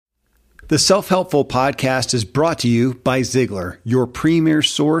The Self-Helpful Podcast is brought to you by Ziglar, your premier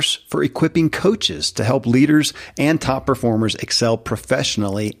source for equipping coaches to help leaders and top performers excel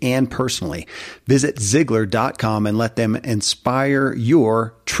professionally and personally. Visit Ziglar.com and let them inspire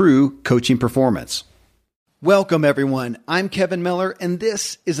your true coaching performance. Welcome, everyone. I'm Kevin Miller, and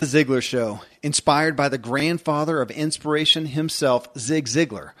this is The Ziglar Show, inspired by the grandfather of inspiration himself, Zig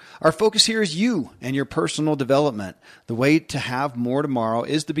Ziglar. Our focus here is you and your personal development. The way to have more tomorrow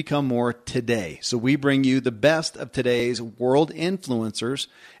is to become more today. So we bring you the best of today's world influencers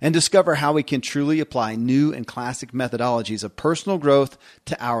and discover how we can truly apply new and classic methodologies of personal growth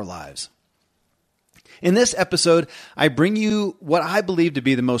to our lives. In this episode, I bring you what I believe to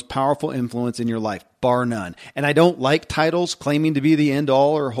be the most powerful influence in your life, bar none. And I don't like titles claiming to be the end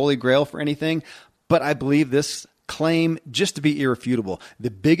all or holy grail for anything, but I believe this claim just to be irrefutable. The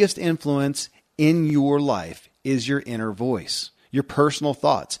biggest influence in your life is your inner voice, your personal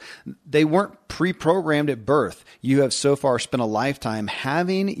thoughts. They weren't pre-programmed at birth. You have so far spent a lifetime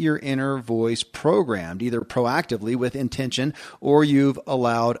having your inner voice programmed, either proactively with intention, or you've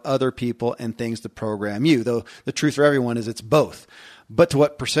allowed other people and things to program you. Though the truth for everyone is it's both. But to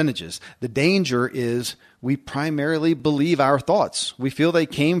what percentages? The danger is we primarily believe our thoughts. We feel they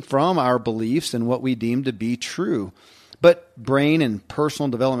came from our beliefs and what we deem to be true. But brain and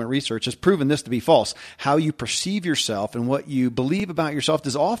personal development research has proven this to be false. How you perceive yourself and what you believe about yourself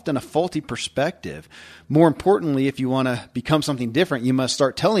is often a faulty perspective. More importantly, if you want to become something different, you must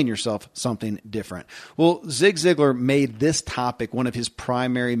start telling yourself something different. Well, Zig Ziglar made this topic one of his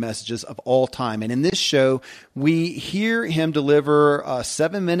primary messages of all time. And in this show, we hear him deliver a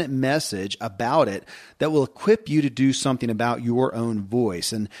 7-minute message about it that will equip you to do something about your own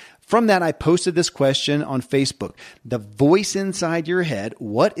voice. And from that, I posted this question on Facebook. The voice inside your head,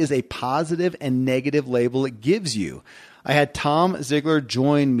 what is a positive and negative label it gives you? I had Tom Ziglar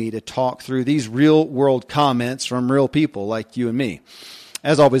join me to talk through these real world comments from real people like you and me.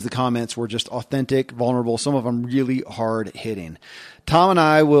 As always, the comments were just authentic, vulnerable, some of them really hard hitting. Tom and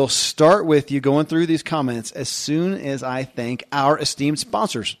I will start with you going through these comments as soon as I thank our esteemed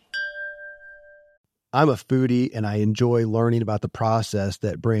sponsors. I'm a foodie and I enjoy learning about the process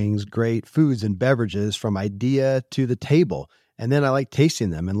that brings great foods and beverages from idea to the table. And then I like tasting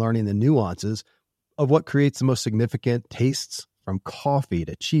them and learning the nuances of what creates the most significant tastes, from coffee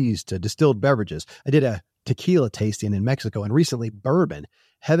to cheese to distilled beverages. I did a tequila tasting in Mexico and recently bourbon.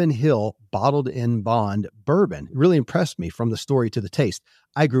 Heaven Hill Bottled in Bond bourbon really impressed me from the story to the taste.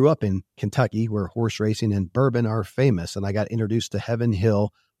 I grew up in Kentucky where horse racing and bourbon are famous, and I got introduced to Heaven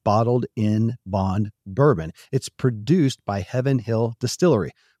Hill Bottled in Bond bourbon. It's produced by Heaven Hill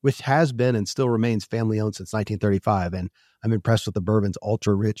Distillery, which has been and still remains family-owned since 1935. And I'm impressed with the bourbon's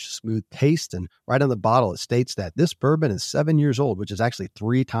ultra-rich, smooth taste. And right on the bottle, it states that this bourbon is 7 years old, which is actually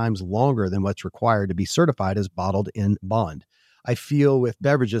 3 times longer than what's required to be certified as bottled in bond. I feel with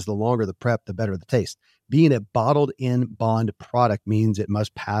beverages, the longer the prep, the better the taste. Being a bottled in bond product means it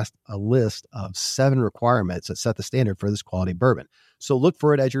must pass a list of 7 requirements that set the standard for this quality bourbon. So look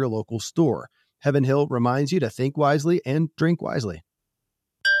for it at your local store. Heaven Hill reminds you to think wisely and drink wisely.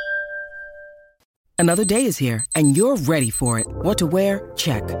 Another day is here and you're ready for it. What to wear?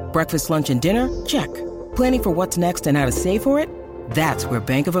 Check. Breakfast, lunch, and dinner? Check. Planning for what's next and how to save for it? That's where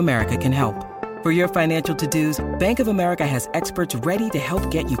Bank of America can help. For your financial to-dos, Bank of America has experts ready to help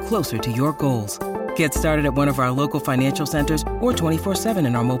get you closer to your goals. Get started at one of our local financial centers or 24/7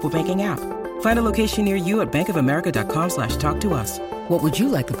 in our mobile banking app. Find a location near you at bankofamerica.com/talktous. What would you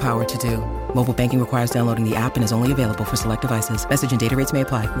like the power to do? Mobile banking requires downloading the app and is only available for select devices. Message and data rates may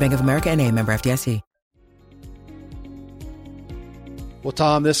apply. Bank of America N.A., member FDIC. Well,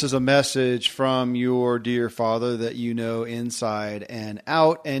 Tom, this is a message from your dear father that you know inside and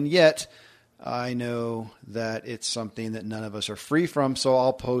out, and yet I know that it's something that none of us are free from, so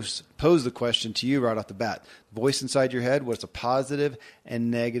I'll pose the question to you right off the bat. Voice inside your head, what's a positive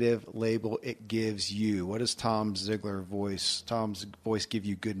and negative label it gives you? What does Tom's voice give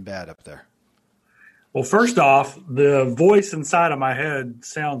you, good and bad, up there? Well, first off, the voice inside of my head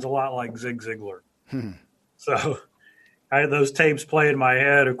sounds a lot like Zig Ziglar. So I had those tapes play in my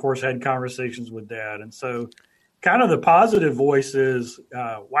head, of course, had conversations with Dad. And so kind of the positive voice is,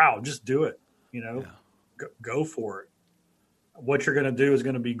 wow, just do it. Go for it. What you're going to do is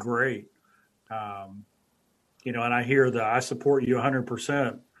going to be great. And I hear that I support you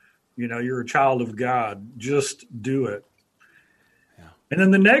 100%. You're a child of God. Just do it. Yeah. And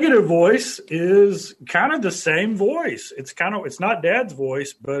then the negative voice is kind of the same voice. It's not Dad's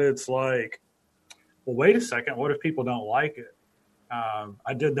voice, but it's like, well, wait a second. What if people don't like it?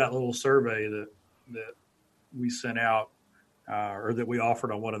 I did that little survey that we sent out or that we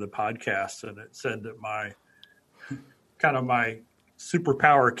offered on one of the podcasts, and it said that my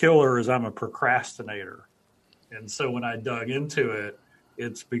superpower killer is I'm a procrastinator. And so when I dug into it,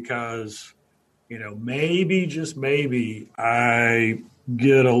 it's because, maybe, just maybe, I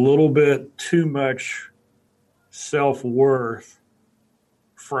get a little bit too much self-worth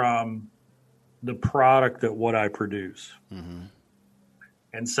from the product that what I produce. Mm-hmm.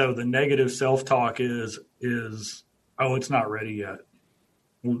 And so the negative self-talk is, oh, it's not ready yet.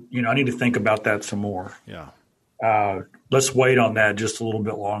 I need to think about that some more. Yeah. Let's wait on that just a little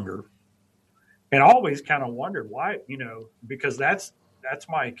bit longer. And I always kind of wondered why, because that's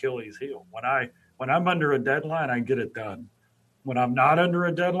my Achilles heel. When I'm under a deadline, I get it done. When I'm not under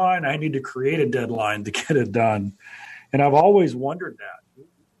a deadline, I need to create a deadline to get it done. And I've always wondered that.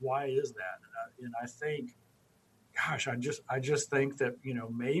 Why is that? And I think, gosh, I just think that,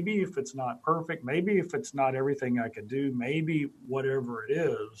 maybe if it's not perfect, maybe if it's not everything I could do, maybe whatever it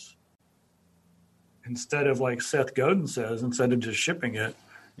is, instead of, like Seth Godin says, instead of just shipping it,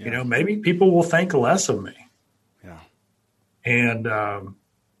 maybe people will think less of me. Yeah. And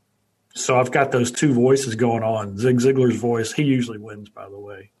so I've got those two voices going on. Zig Ziglar's voice, he usually wins, by the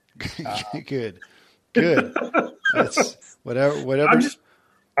way. Good. That's whatever.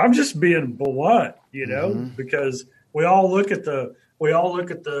 I'm just being blunt, because we all look at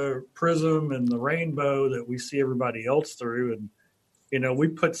the prism and the rainbow that we see everybody else through, and we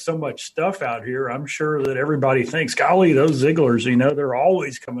put so much stuff out here. I'm sure that everybody thinks, golly, those Ziglers, they're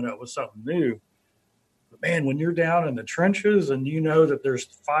always coming up with something new. But man, when you're down in the trenches and you know that there's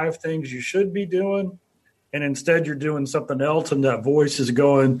 5 things you should be doing, and instead you're doing something else, and that voice is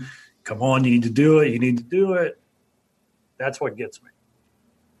going, come on, you need to do it. You need to do it. That's what gets me.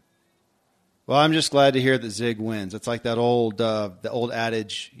 Well, I'm just glad to hear that Zig wins. It's like that old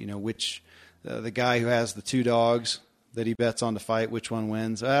adage, which the guy who has the 2 dogs that he bets on to fight, which one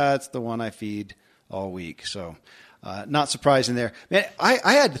wins? It's the one I feed all week. So not surprising there. Man,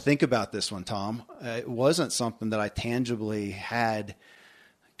 I had to think about this one, Tom. It wasn't something that I tangibly had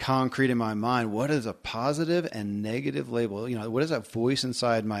concrete in my mind. What is a positive and negative label? What is that voice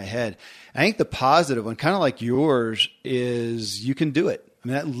inside my head? I think the positive one, kind of like yours, is you can do it. I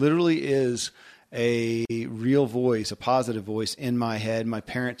mean, that literally is a real voice, a positive voice in my head. My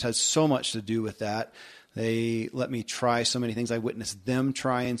parents had so much to do with that. They let me try so many things. I witnessed them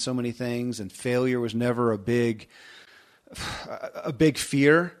trying so many things, and failure was never a big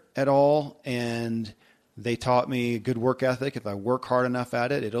fear at all. And they taught me good work ethic. If I work hard enough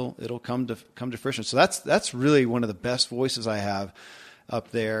at it, it'll come to fruition. So that's really one of the best voices I have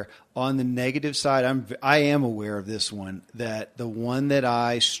up there. On the negative side, I am aware of this one, that the one that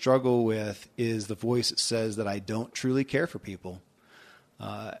I struggle with is the voice that says that I don't truly care for people.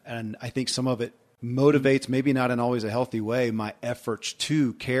 And I think some of it motivates, maybe not in always a healthy way, my efforts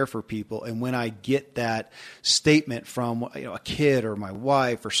to care for people. And when I get that statement from a kid or my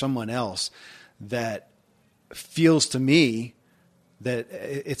wife or someone else that feels to me that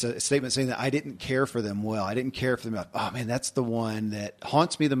it's a statement saying that I didn't care for them well, I didn't care for them enough. Oh man, that's the one that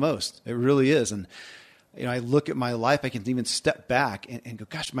haunts me the most. It really is. And I look at my life, I can even step back and go,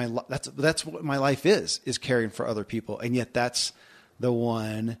 gosh, that's what my life is caring for other people. And yet that's the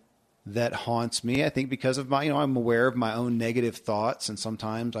one that haunts me. I think because of I'm aware of my own negative thoughts, and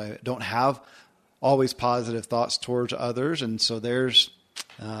sometimes I don't have always positive thoughts towards others. And so there's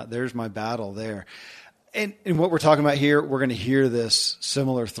my battle there. And what we're talking about here, we're going to hear this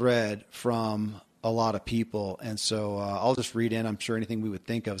similar thread from a lot of people. And so I'll just read in. I'm sure anything we would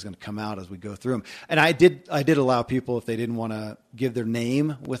think of is going to come out as we go through them. And I did allow people, if they didn't want to give their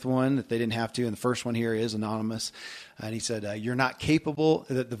name with one, if they didn't have to. And the first one here is anonymous. And he said, you're not capable,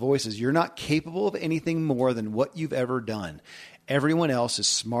 the voice is, you're not capable of anything more than what you've ever done. Everyone else is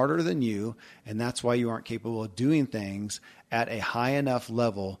smarter than you, and that's why you aren't capable of doing things at a high enough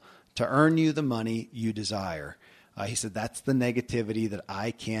level to earn you the money you desire. He said, that's the negativity that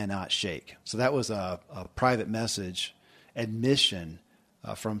I cannot shake. So that was a private message admission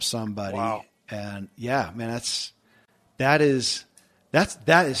from somebody. Wow. And yeah, man, that is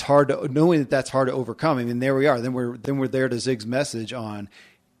hard to, knowing that that's hard to overcome. I mean, there we are. Then we're there to Zig's message on,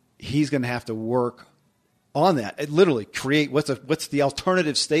 he's going to have to work on that. It literally create, what's the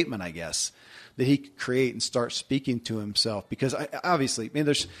alternative statement, I guess, that he could create and start speaking to himself. Because obviously, I mean,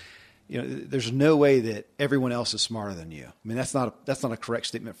 there's no way that everyone else is smarter than you. I mean, that's not a correct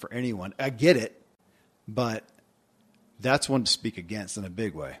statement for anyone. I get it, but that's one to speak against in a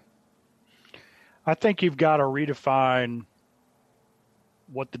big way. I think you've got to redefine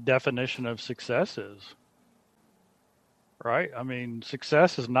what the definition of success is, right? I mean,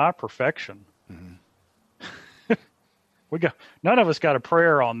 success is not perfection. Mm-hmm. None of us got a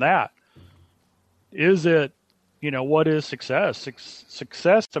prayer on that. Is it, what is success?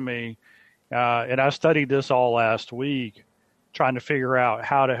 Success to me, and I studied this all last week, trying to figure out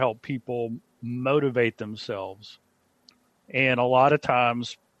how to help people motivate themselves. And a lot of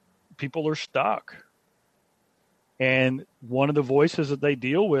times people are stuck. And one of the voices that they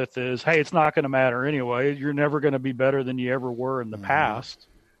deal with is, hey, it's not going to matter anyway. You're never going to be better than you ever were in the past.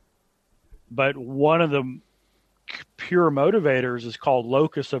 But one of the pure motivators is called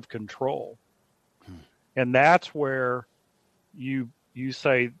locus of control. And that's where you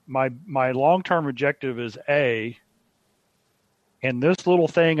say, my long-term objective is A, and this little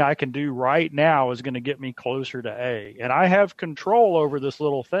thing I can do right now is going to get me closer to A. And I have control over this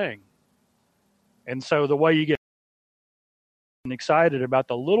little thing. And so the way you get excited about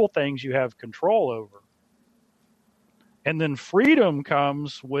the little things you have control over. And then freedom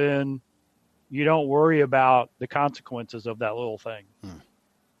comes when you don't worry about the consequences of that little thing.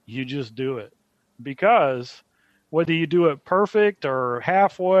 You just do it. Because whether you do it perfect or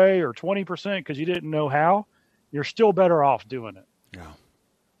halfway or 20% because you didn't know how, you're still better off doing it. Yeah.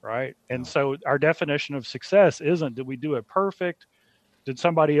 Right? And so our definition of success isn't, did we do it perfect? Did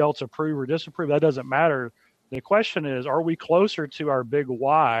somebody else approve or disapprove? That doesn't matter. The question is, are we closer to our big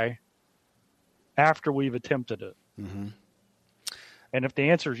why after we've attempted it? Mm-hmm. And if the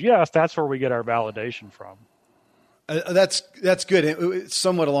answer is yes, that's where we get our validation from. That's good. It's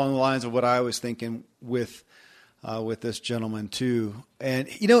somewhat along the lines of what I was thinking with this gentleman too. And,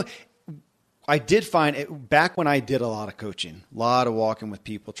 I did find it back when I did a lot of coaching, a lot of walking with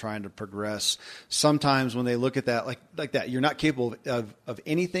people trying to progress. Sometimes when they look at that, like that, you're not capable of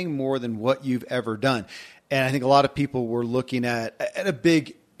anything more than what you've ever done. And I think a lot of people were looking at a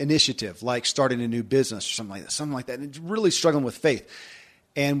big initiative, like starting a new business or something like that, and really struggling with faith.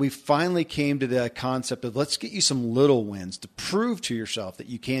 And we finally came to the concept of let's get you some little wins to prove to yourself that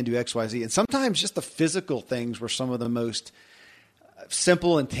you can do X, Y, Z. And sometimes just the physical things were some of the most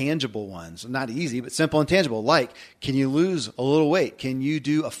simple and tangible ones. Not easy, but simple and tangible. Like, can you lose a little weight? Can you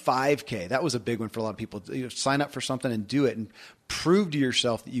do a 5K? That was a big one for a lot of people. Sign up for something and do it and prove to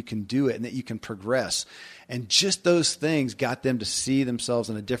yourself that you can do it and that you can progress. And just those things got them to see themselves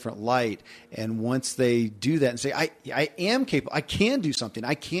in a different light. And once they do that and say, I am capable, I can do something,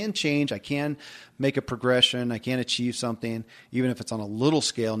 I can change, I can make a progression, I can achieve something, even if it's on a little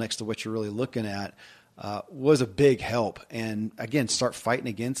scale next to what you're really looking at, was a big help. And again, start fighting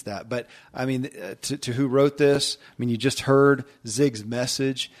against that. But I mean, to who wrote this, I mean, you just heard Zig's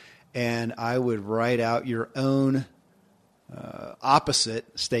message, and I would write out your own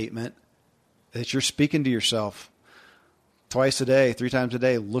opposite statement that you're speaking to yourself twice a day, 3 times a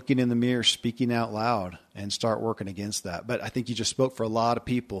day, looking in the mirror, speaking out loud, and start working against that. But I think you just spoke for a lot of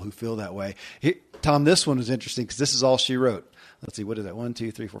people who feel that way. Here, Tom, this one was interesting because this is all she wrote. Let's see, what is that? 1,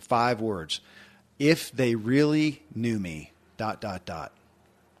 2, 3, 4, 5 words. If they really knew me, ...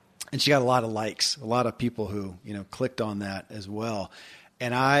 And she got a lot of likes, a lot of people who, clicked on that as well.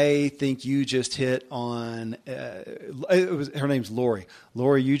 And I think you just hit on, her name's Lori.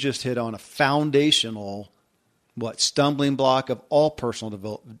 Lori, you just hit on a foundational, stumbling block of all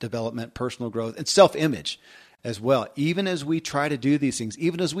personal development, personal growth, and self-image as well. Even as we try to do these things,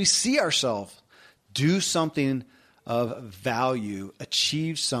 even as we see ourselves do something of value,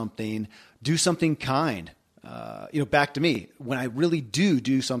 achieve something, do something kind. Back to me, when I really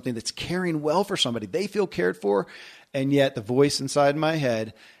do something that's caring well for somebody, they feel cared for. And yet the voice inside my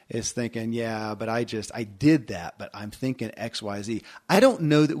head is thinking, yeah, but I did that, but I'm thinking X, Y, Z. I don't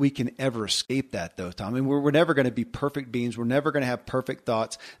know that we can ever escape that though, Tom. I mean, we're never going to be perfect beings. We're never going to have perfect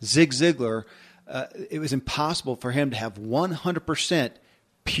thoughts. Zig Ziglar, it was impossible for him to have 100%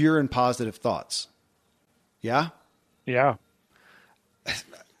 pure and positive thoughts. Yeah? Yeah.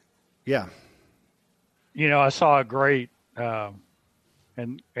 Yeah. I saw a great,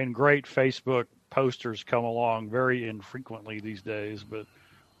 and great Facebook posters come along very infrequently these days, but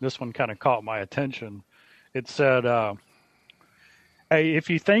this one kind of caught my attention. It said, hey, if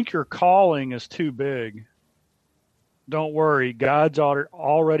you think your calling is too big, don't worry. God's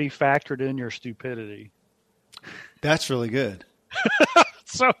already factored in your stupidity. That's really good.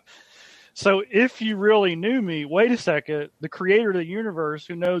 So if you really knew me, wait a second, the creator of the universe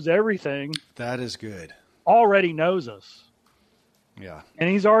who knows everything. That is good. Already knows us. Yeah. And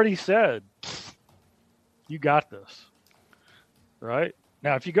he's already said, you got this. Right?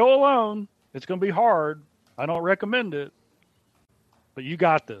 Now, if you go alone, it's going to be hard. I don't recommend it. But you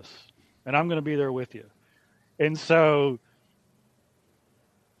got this. And I'm going to be there with you. And so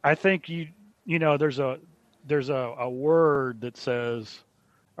I think there's a word that says,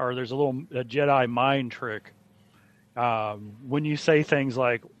 or there's a Jedi mind trick. When you say things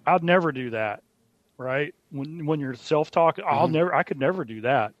like, "I'd never do that," right? When you're self-talking, I could never do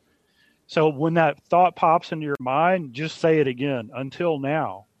that. So when that thought pops into your mind, just say it again. Until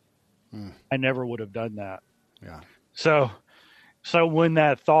now, I never would have done that. Yeah. So when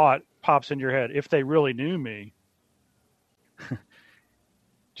that thought pops in your head, if they really knew me,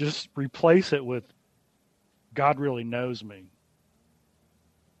 just replace it with, God really knows me.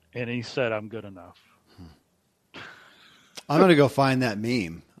 And he said, I'm good enough. I'm going to go find that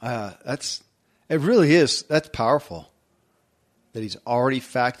meme. It really is. That's powerful. That he's already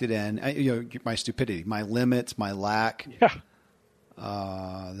factored in, my stupidity, my limits, my lack. Yeah.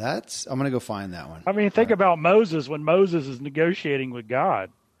 I'm going to go find that one. I mean, think about Moses when Moses is negotiating with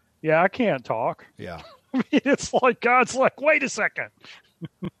God. Yeah, I can't talk. Yeah. I mean, it's like God's like, wait a second.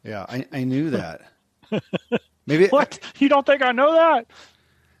 Yeah, I knew that. Maybe what? You don't think I know that?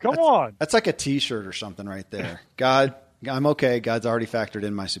 Come on. That's like a T-shirt or something right there. God, I'm okay. God's already factored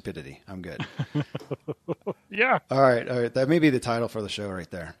in my stupidity. I'm good. Yeah. All right. That may be the title for the show right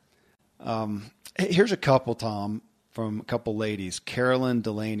there. Here's a couple, Tom, from a couple ladies. Carolyn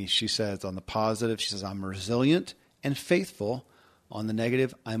Delaney, she says on the positive, she says, I'm resilient and faithful. On the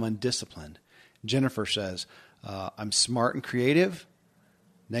negative, I'm undisciplined. Jennifer says, I'm smart and creative.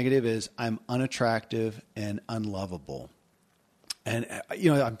 Negative is I'm unattractive and unlovable. And,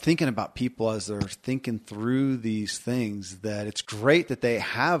 I'm thinking about people as they're thinking through these things, that it's great that they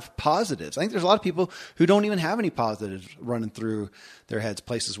have positives. I think there's a lot of people who don't even have any positives running through their heads,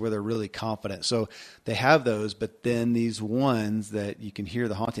 places where they're really confident. So they have those, but then these ones that you can hear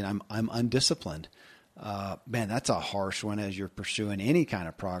the haunting, I'm undisciplined. Man, that's a harsh one as you're pursuing any kind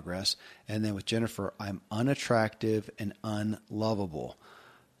of progress. And then with Jennifer, I'm unattractive and unlovable.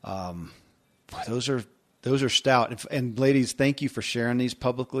 Those are stout. And ladies, thank you for sharing these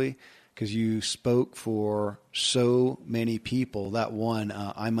publicly, because you spoke for so many people. That one,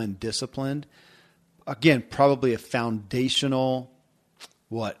 I'm undisciplined. Again, probably a foundational,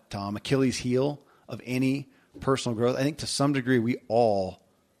 Tom, Achilles heel of any personal growth. I think to some degree we all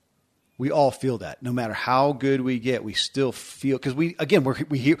feel that. No matter how good we get, we still feel, because we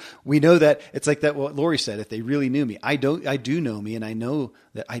know that it's like that. What Lori said, if they really knew me, I do know me, and I know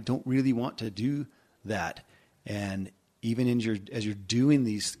that I don't really want to do that. And even as you're doing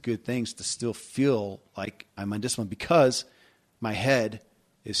these good things, to still feel like I'm undisciplined because my head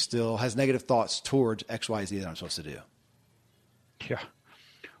has negative thoughts towards X, Y, Z that I'm supposed to do. Yeah.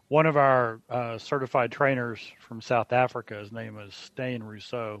 One of our certified trainers from South Africa, his name is Stain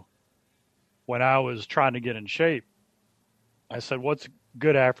Rousseau. When I was trying to get in shape, I said, what's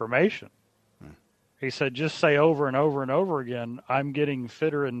good affirmation? He said, just say over and over and over again, I'm getting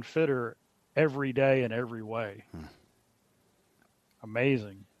fitter and fitter every day in every way.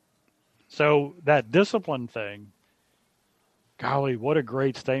 Amazing. So that discipline thing, golly, what a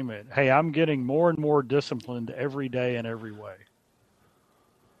great statement. Hey, I'm getting more and more disciplined every day in every way.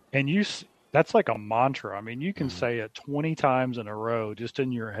 And that's like a mantra. I mean, you can say it 20 times in a row, just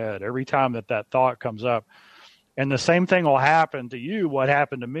in your head, every time that thought comes up. And the same thing will happen to you. What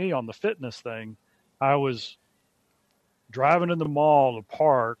happened to me on the fitness thing, I was driving in the mall, the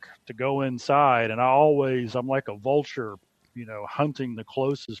park, to go inside. And I'm like a vulture, hunting the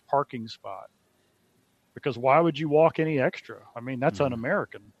closest parking spot. Because why would you walk any extra? I mean, that's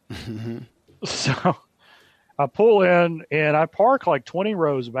un-American. So I pull in and I park like 20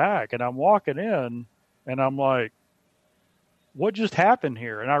 rows back, and I'm walking in and I'm like, what just happened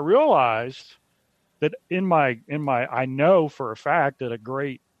here? And I realized that I know for a fact that a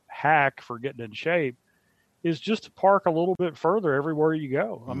great hack for getting in shape is just to park a little bit further everywhere you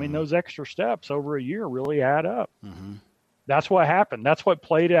go. I mean, those extra steps over a year really add up. That's what happened. That's what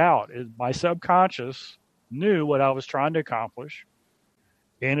played out. My subconscious knew what I was trying to accomplish,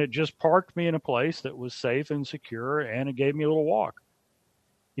 and it just parked me in a place that was safe and secure, and it gave me a little walk.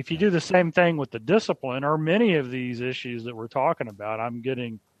 If you do the same thing with the discipline, or many of these issues that we're talking about, I'm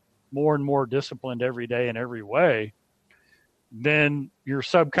getting more and more disciplined every day in every way, then your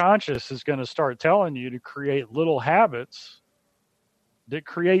subconscious is going to start telling you to create little habits that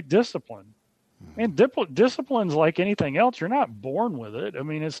create discipline. And discipline's like anything else. You're not born with it. I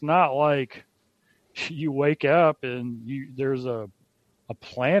mean, it's not like you wake up and there's a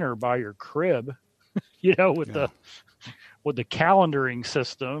planner by your crib, with the calendaring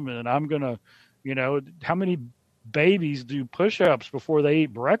system. And I'm going to, how many babies do push-ups before they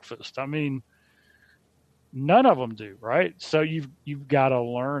eat breakfast? I mean, none of them do, right? So you've got to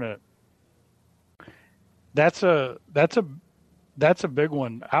learn it. That's a big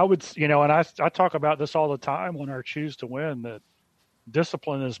one. I would, and I talk about this all the time when I choose to win, that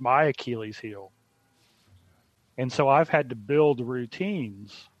discipline is my Achilles heel. And so I've had to build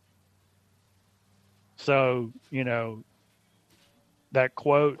routines. So, that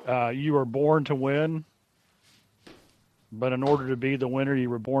quote, you were born to win, but in order to be the winner you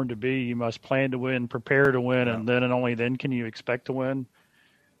were born to be, you must plan to win, prepare to win, and then and only then can you expect to win.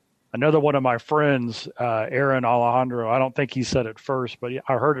 Another one of my friends, Aaron Alejandro, I don't think he said it first, but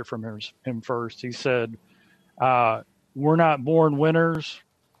I heard it from him first. He said, we're not born winners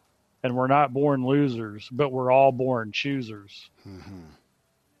and we're not born losers, but we're all born choosers. Mm-hmm.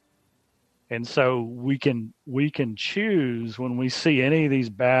 And so we can choose when we see any of these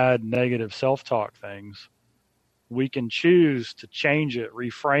bad, negative self-talk things, we can choose to change it,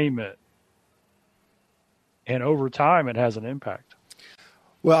 reframe it. And over time, it has an impact.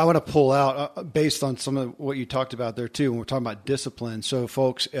 Well, I want to pull out based on some of what you talked about there too, when we're talking about discipline. So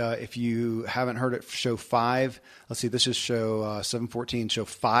folks, if you haven't heard it, show 5, let's see, this is show 714, show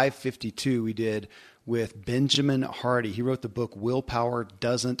 552 we did with Benjamin Hardy. He wrote the book, Willpower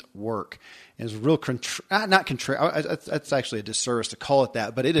Doesn't Work. And it's real, not contrary. That's actually a disservice to call it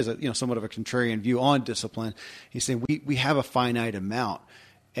that, but it is somewhat of a contrarian view on discipline. He's saying we have a finite amount,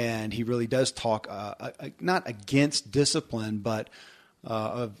 and he really does talk not against discipline, but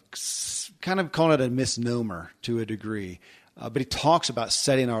of kind of calling it a misnomer to a degree. But he talks about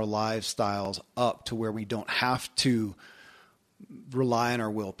setting our lifestyles up to where we don't have to rely on our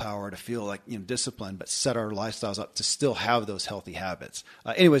willpower to feel like disciplined, but set our lifestyles up to still have those healthy habits.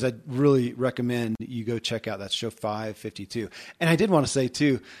 Anyways, I really recommend you go check out that show 552. And I did want to say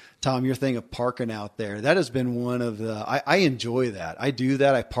too, Tom, your thing of parking out there, that has been one of the, I enjoy that. I do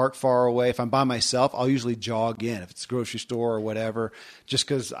that. I park far away. If I'm by myself, I'll usually jog in if it's a grocery store or whatever, just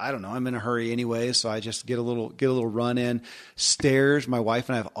cause I don't know, I'm in a hurry anyway. So I just get a little run in. Stairs. My wife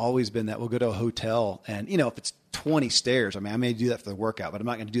and I have always been that. We'll go to a hotel and if it's 20 stairs, I may do that for the workout, but I'm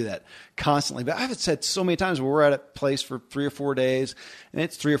not going to do that constantly. But I've said so many times where we're at a place for 3 or 4 days and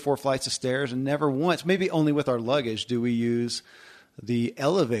it's 3 or 4 flights of stairs, and never once, maybe only with our luggage, do we use the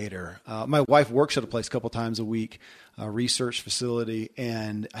elevator. My wife works at a place a couple times a week, a research facility,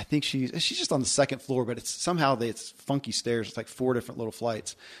 and I think she's just on the second floor, but it's funky stairs. It's like 4 different little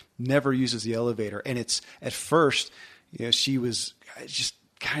flights. Never uses the elevator, and it's at first, she was just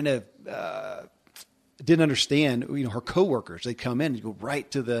kind of didn't understand. Her coworkers, they'd come in and go right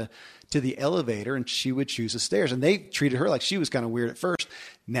to the elevator, and she would choose the stairs, and they treated her like she was kind of weird at first.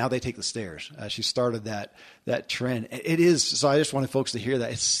 Now they take the stairs. She started that trend. It is. So I just wanted folks to hear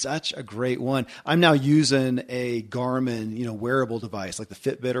that. It's such a great one. I'm now using a Garmin, wearable device like the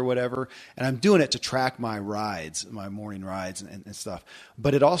Fitbit or whatever. And I'm doing it to track my rides, my morning rides and stuff.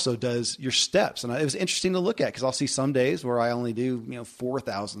 But it also does your steps. And it was interesting to look at because I'll see some days where I only do,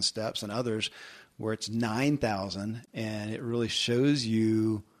 4,000 steps and others where it's 9,000. And it really shows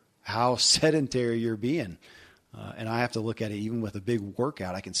you how sedentary you're being. And I have to look at it, even with a big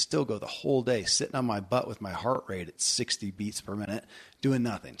workout, I can still go the whole day sitting on my butt with my heart rate at 60 beats per minute, doing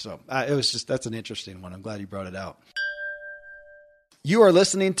nothing. So that's an interesting one. I'm glad you brought it out. You are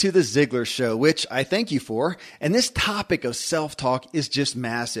listening to The Ziglar Show, which I thank you for. And this topic of self-talk is just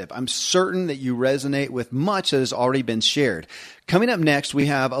massive. I'm certain that you resonate with much that has already been shared. Coming up next, we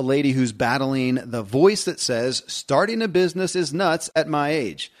have a lady who's battling the voice that says, starting a business is nuts at my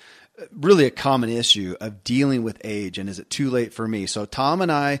age. Really a common issue of dealing with age, and is it too late for me? So Tom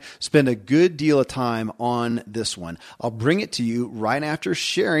and I spend a good deal of time on this one. I'll bring it to you right after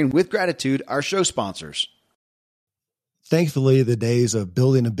sharing with gratitude our show sponsors. Thankfully, the days of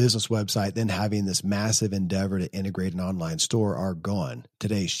building a business website, then having this massive endeavor to integrate an online store are gone.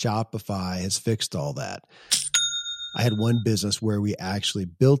 Today, Shopify has fixed all that. I had one business where we actually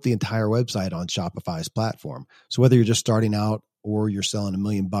built the entire website on Shopify's platform. So whether you're just starting out or you're selling $1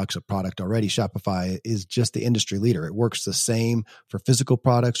 million of product already, Shopify is just the industry leader. It works the same for physical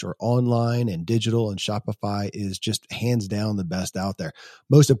products or online and digital, and Shopify is just hands down the best out there.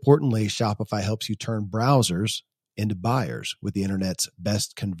 Most importantly, Shopify helps you turn browsers into buyers with the internet's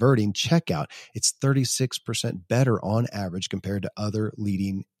best converting checkout. It's 36% better on average compared to other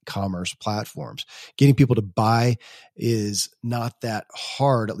leading commerce platforms. Getting people to buy is not that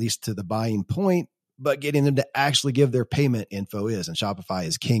hard, at least to the buying point, but getting them to actually give their payment info is, and Shopify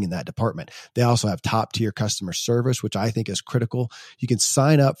is king in that department. They also have top tier customer service, which I think is critical. You can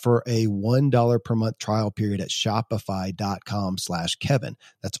sign up for a $1 per month trial period at shopify.com/Kevin.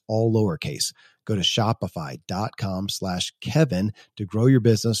 That's all lowercase. Go to shopify.com/Kevin to grow your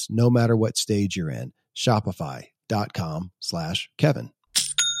business no matter what stage you're in. Shopify.com/Kevin.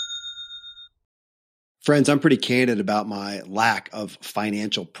 Friends, I'm pretty candid about my lack of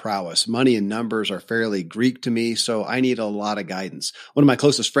financial prowess. Money and numbers are fairly Greek to me, so I need a lot of guidance. One of my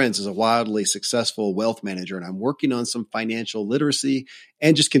closest friends is a wildly successful wealth manager, and I'm working on some financial literacy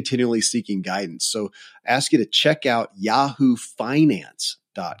and just continually seeking guidance. So I ask you to check out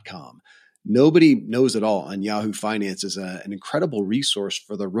yahoofinance.com. Nobody knows it all on Yahoo Finance is an incredible resource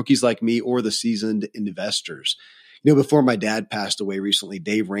for the rookies like me or the seasoned investors. Before my dad passed away recently,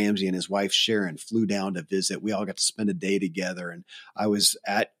 Dave Ramsey and his wife Sharon flew down to visit. We all got to spend a day together, and I was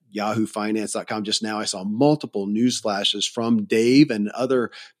at yahoofinance.com just now. I saw multiple news flashes from Dave and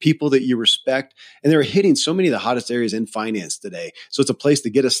other people that you respect, and they were hitting so many of the hottest areas in finance today. So it's a place to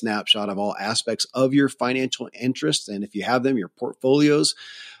get a snapshot of all aspects of your financial interests, and if you have them, your portfolios.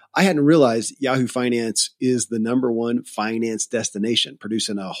 I hadn't realized Yahoo Finance is the #1 finance destination,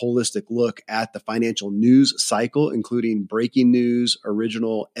 producing a holistic look at the financial news cycle, including breaking news,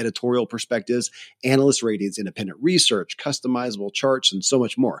 original editorial perspectives, analyst ratings, independent research, customizable charts, and so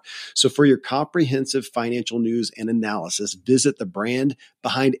much more. So for your comprehensive financial news and analysis, visit the brand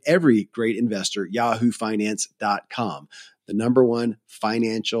behind every great investor, yahoofinance.com, the #1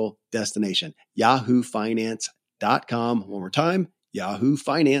 financial destination, yahoofinance.com. One more time,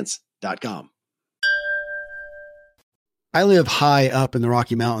 yahoofinance.com. I live high up in the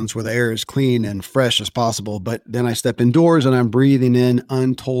Rocky Mountains where the air is clean and fresh as possible, but then I step indoors and I'm breathing in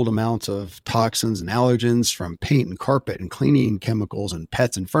untold amounts of toxins and allergens from paint and carpet and cleaning chemicals and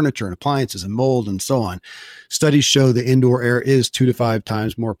pets and furniture and appliances and mold and so on. Studies show the indoor air is 2 to 5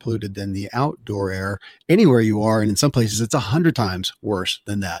 times more polluted than the outdoor air anywhere you are, and in some places it's 100 times worse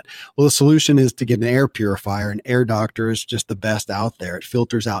than that. Well, the solution is to get an air purifier, and Air Doctor is just the best out there. It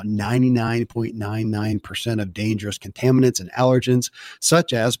filters out 99.99% of dangerous contaminants and allergens,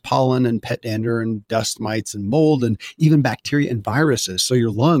 such as pollen and pet dander and dust mites and mold and even bacteria and viruses, so your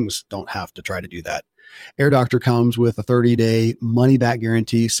lungs don't have to try to do that. Air Doctor comes with a 30-day money-back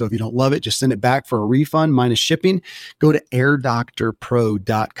guarantee, so if you don't love it, just send it back for a refund minus shipping. Go to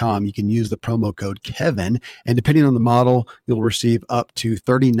airdoctorpro.com. You can use the promo code Kevin, and depending on the model, you'll receive up to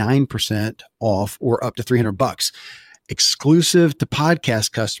 39% off or up to $300. Exclusive to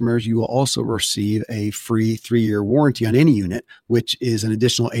podcast customers, you will also receive a free 3-year warranty on any unit, which is an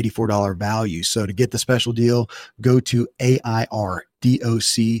additional $84 value. So to get the special deal, go to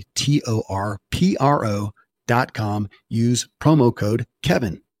airdoctorpro.com. Use promo code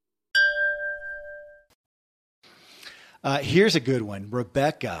Kevin. Here's a good one.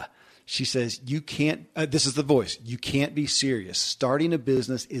 Rebecca. She says, you can't, this is the voice. You can't be serious. Starting a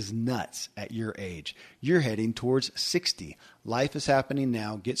business is nuts at your age. You're heading towards 60. Life is happening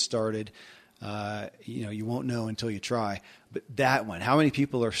now. Get started. You won't know until you try. But that one, how many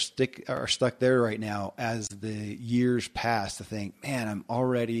people are stuck there right now as the years pass to think, man, I'm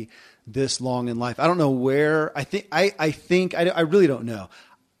already this long in life. I don't know where. I really don't know.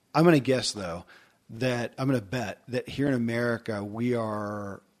 I'm going to guess though that I'm going to bet that here in America, we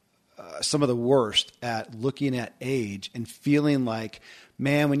are some of the worst at looking at age and feeling like,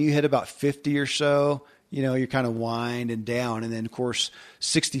 man, when you hit about 50 or so, you're kind of winding down. And then of course,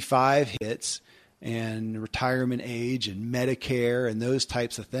 65 hits and retirement age and Medicare and those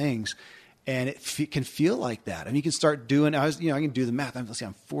types of things. And it can feel like that. I mean, you can start doing, I can do the math. I'm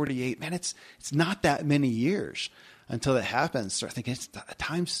 48, man, it's not that many years until it happens. Start thinking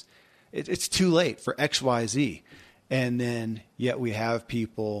it's too late for X, Y, Z. And then yet we have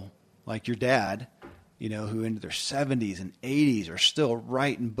people like your dad, who into their 70s and 80s are still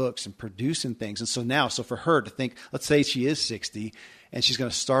writing books and producing things. And so for her to think, let's say she is 60 and she's going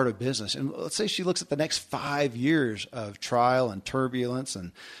to start a business. And let's say she looks at the next 5 years of trial and turbulence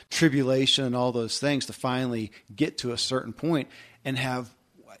and tribulation and all those things to finally get to a certain point and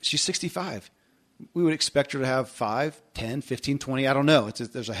she's 65. We would expect her to have 5, 10, 15, 20. I don't know.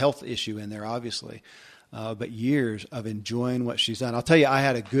 There's a health issue in there, obviously. But years of enjoying what she's done. I'll tell you, I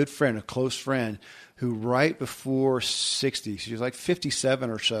had a good friend, a close friend, who right before 60, she was like 57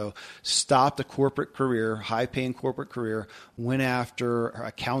 or so, stopped a corporate career, high-paying corporate career, went after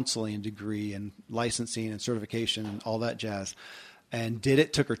a counseling degree and licensing and certification and all that jazz, and did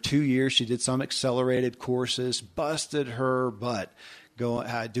it. Took her 2 years. She did some accelerated courses, busted her butt,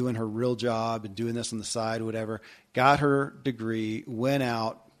 doing her real job and doing this on the side, whatever, got her degree, went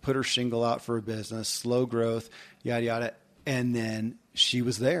out, put her shingle out for a business, slow growth, yada, yada. And then she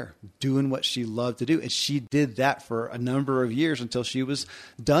was there doing what she loved to do. And she did that for a number of years until she was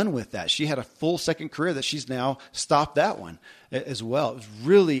done with that. She had a full second career that she's now stopped that one as well. It was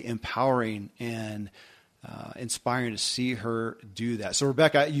really empowering and inspiring to see her do that. So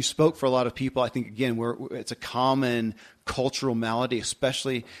Rebecca, you spoke for a lot of people. I think, again, it's a common cultural malady,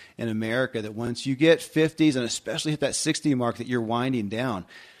 especially in America, that once you get 50s and especially hit that 60 mark, that you're winding down.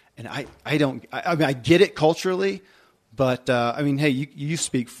 And I mean, I get it culturally, but I mean, hey, you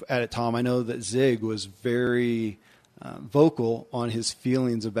speak at it, Tom. I know that Zig was very vocal on his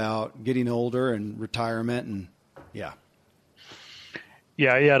feelings about getting older and retirement, and yeah.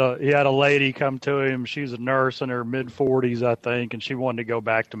 Yeah, he had a lady come to him. She's a nurse in her mid-40s, I think, and she wanted to go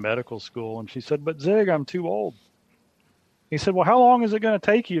back to medical school. And she said, "But Zig, I'm too old." He said, "Well, how long is it going to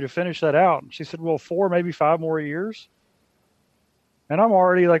take you to finish that out?" And she said, "Well, 4, maybe 5 more years. And I'm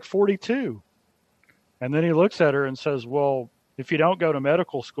already like 42. And then he looks at her and says, "Well, if you don't go to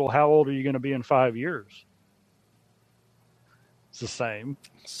medical school, how old are you going to be in 5 years?" It's the same.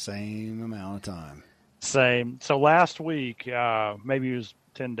 Same amount of time. Same. So last week, maybe it was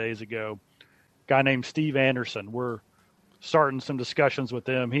 10 days ago, a guy named Steve Anderson, we're starting some discussions with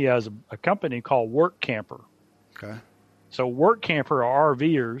him. He has a company called Work Camper. Okay. So Work Camper are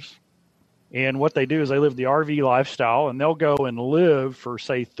RVers, and what they do is they live the RV lifestyle, and they'll go and live for,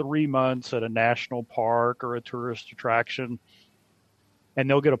 say, 3 months at a national park or a tourist attraction, and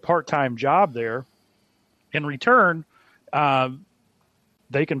they'll get a part-time job there. In return,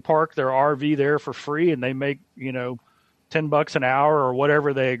 they can park their RV there for free, and they make, $10 an hour or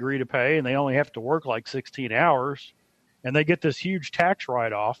whatever they agree to pay, and they only have to work like 16 hours, and they get this huge tax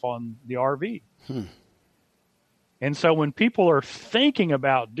write-off on the RV. And so when people are thinking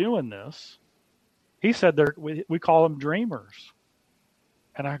about doing this, he said we call them dreamers.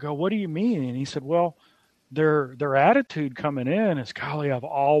 And I go, "What do you mean?" And he said, "Well, their attitude coming in is, golly, I've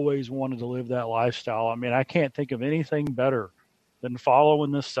always wanted to live that lifestyle. I mean, I can't think of anything better than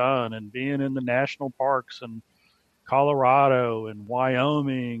following the sun and being in the national parks and Colorado and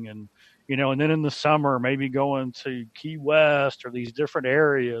Wyoming and, and then in the summer, maybe going to Key West or these different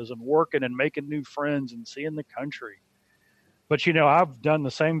areas and working and making new friends and seeing the country." But, I've done the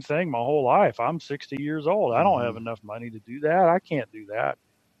same thing my whole life. I'm 60 years old. I don't have enough money to do that. I can't do that.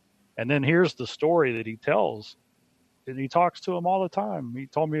 And then here's the story that he tells. And he talks to him all the time. He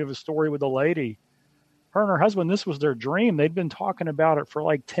told me of a story with a lady. Her and her husband, this was their dream. They'd been talking about it for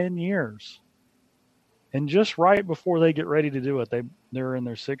like 10 years. And just right before they get ready to do it, they're in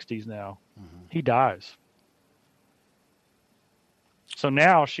their 60s now. He dies. So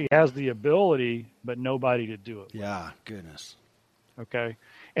now she has the ability, but nobody to do it. Yeah, goodness. Okay.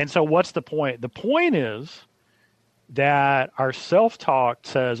 And so what's the point? The point is that our self-talk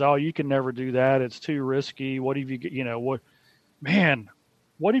says, "Oh, you can never do that. It's too risky. What have you,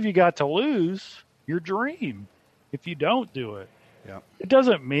 what have you got to lose? Your dream if you don't do it." Yeah. It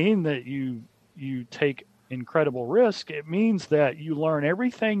doesn't mean that you take incredible risk. It means that you learn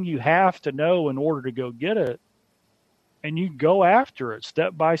everything you have to know in order to go get it, and you go after it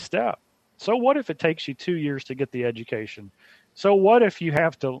step by step. So what if it takes you 2 years to get the education? So what if you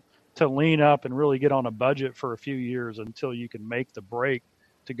have to lean up and really get on a budget for a few years until you can make the break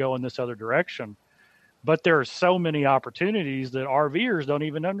to go in this other direction? But there are so many opportunities that RVers don't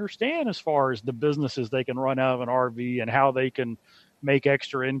even understand as far as the businesses they can run out of an RV and how they can make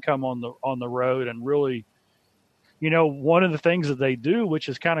extra income on the road. And really, one of the things that they do, which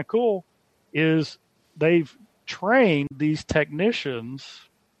is kind of cool, is they've trained these technicians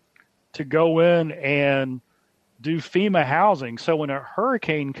to go in and do FEMA housing. So when a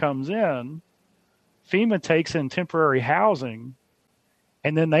hurricane comes in, FEMA takes in temporary housing,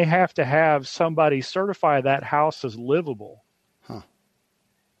 and then they have to have somebody certify that house as livable.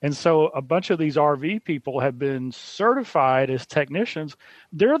 And so a bunch of these RV people have been certified as technicians.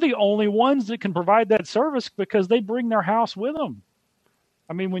 They're the only ones that can provide that service because they bring their house with them.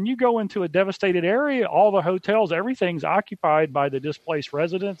 I mean, when you go into a devastated area, all the hotels, everything's occupied by the displaced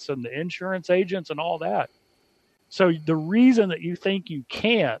residents and the insurance agents and all that. So the reason that you think you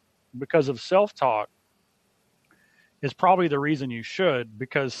can't because of self-talk is probably the reason you should,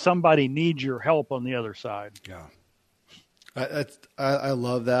 because somebody needs your help on the other side. Yeah. I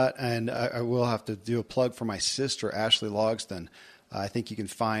love that. And I will have to do a plug for my sister, Ashley Logston. I think you can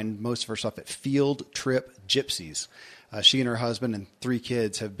find most of her stuff at Field Trip Gypsies. She and her husband and 3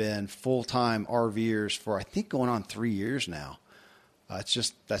 kids have been full-time RVers for, I think, going on 3 years now. That's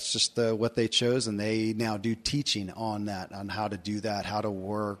just what they chose, and they now do teaching on that, on how to do that, how to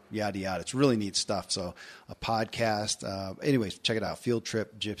work, yada, yada. It's really neat stuff. So a podcast. Anyways, check it out, Field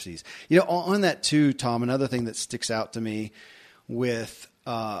Trip Gypsies. On that too, Tom, another thing that sticks out to me with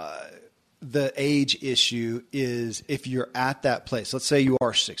the age issue is if you're at that place, let's say you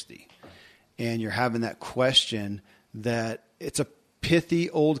are 60, and you're having that question that it's a pithy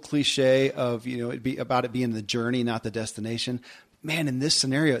old cliche of, it'd be about it being the journey, not the destination. Man, in this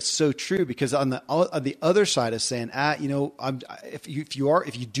scenario, it's so true, because on the other side of saying, if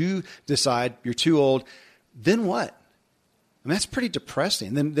you do decide you're too old, then what? I mean, that's pretty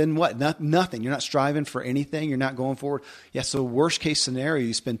depressing. Then what? Nothing. You're not striving for anything. You're not going forward. Yeah. So worst case scenario,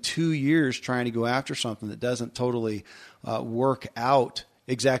 you spend 2 years trying to go after something that doesn't totally work out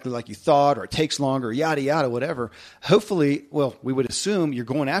exactly like you thought, or it takes longer, yada, yada, whatever. Hopefully, well, we would assume you're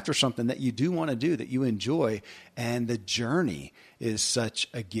going after something that you do want to do, that you enjoy. And the journey is such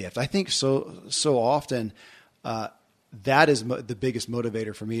a gift. I think so often, that is the biggest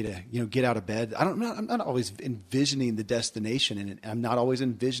motivator for me to, get out of bed. I'm not always envisioning the destination, and I'm not always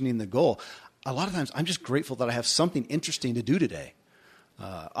envisioning the goal. A lot of times I'm just grateful that I have something interesting to do today.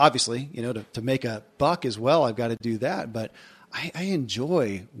 Obviously, to make a buck as well, I've got to do that, but I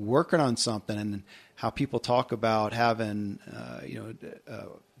enjoy working on something, and how people talk about having,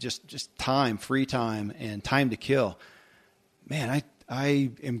 just time, free time, and time to kill. Man,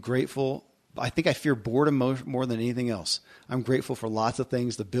 I am grateful. I think I fear boredom more than anything else. I'm grateful for lots of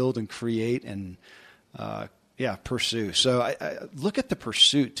things to build and create and, pursue. So I look at the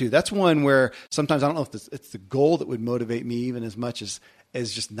pursuit too. That's one where sometimes I don't know if it's the goal that would motivate me even as much as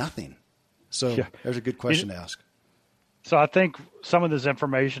just nothing. So There's a good question to ask. So I think some of this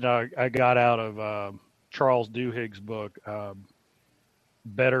information I got out of Charles Duhigg's book,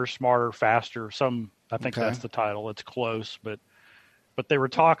 Better, Smarter, Faster. I think that's the title. It's close, but they were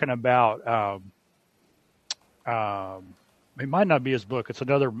talking about, it might not be his book. It's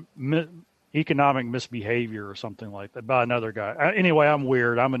another economic misbehavior or something like that by another guy. Anyway, I'm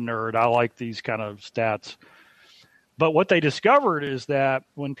weird. I'm a nerd. I like these kind of stats. But what they discovered is that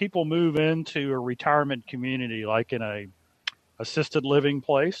when people move into a retirement community, like in a assisted living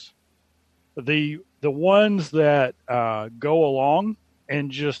place, the ones that go along and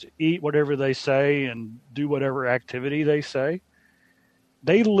just eat whatever they say and do whatever activity they say,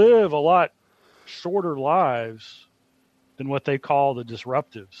 they live a lot shorter lives than what they call the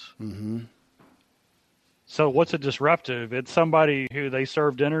disruptives. Mm-hmm. So what's a disruptive? It's somebody who they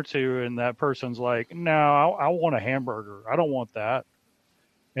serve dinner to, and that person's like, no, I want a hamburger. I don't want that.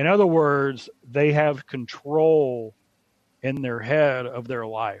 In other words, they have control in their head of their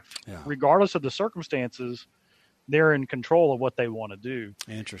life. Yeah. Regardless of the circumstances, they're in control of what they want to do.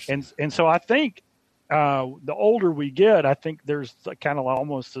 Interesting. And so I think the older we get, I think there's kind of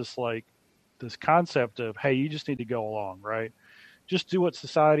almost this concept of, hey, you just need to go along, right? Just do what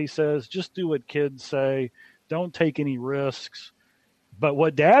society says. Just do what kids say. Don't take any risks. But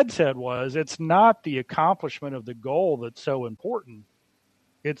what Dad said was, it's not the accomplishment of the goal that's so important.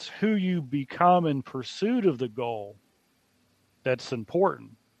 It's who you become in pursuit of the goal that's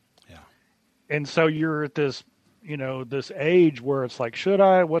important. Yeah. And so you're at this, this age where it's like, should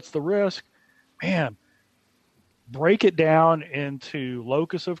I? What's the risk? Man, break it down into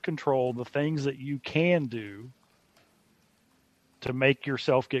locus of control, the things that you can do to make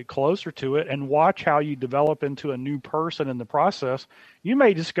yourself get closer to it, and watch how you develop into a new person in the process. You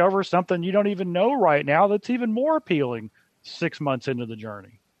may discover something you don't even know right now that's even more appealing 6 months into the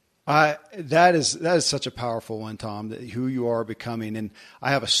journey. That is such a powerful one, Tom, that who you are becoming. And I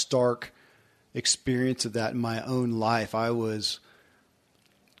have a stark experience of that in my own life. I was,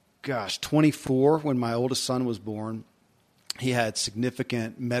 24 when my oldest son was born. He had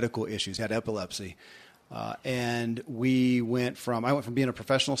significant medical issues, had epilepsy. And I went from being a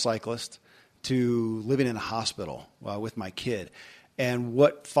professional cyclist to living in a hospital with my kid. And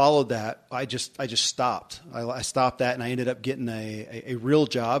what followed that, I just stopped. I stopped that, and I ended up getting a real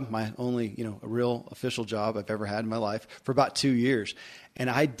job, my only, a real official job I've ever had in my life, for about 2 years. And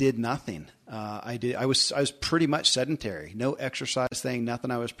I did nothing. I was pretty much sedentary, no exercise thing,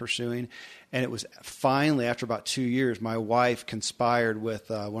 nothing I was pursuing. And it was finally, after about 2 years, my wife conspired with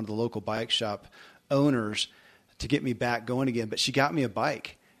one of the local bike shop owners to get me back going again. But she got me a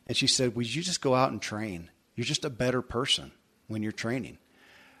bike, and she said, would you just go out and train? You're just a better person when you're training.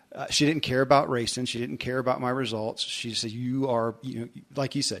 She didn't care about racing. She didn't care about my results. She said, you are,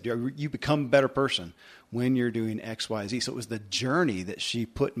 like you said, you become a better person when you're doing X, Y, Z. So it was the journey that she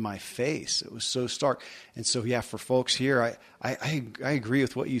put in my face. It was so stark. And so, for folks here, I agree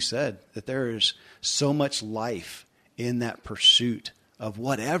with what you said, that there is so much life in that pursuit of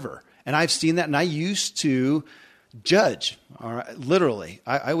whatever. And I've seen that, and I used to judge, all right, literally.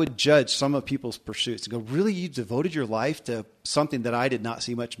 I would judge some of people's pursuits and go, really, you devoted your life to something that I did not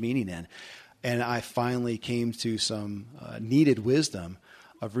see much meaning in. And I finally came to some needed wisdom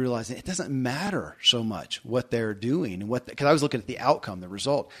of realizing it doesn't matter so much what they're doing and because I was looking at the outcome, the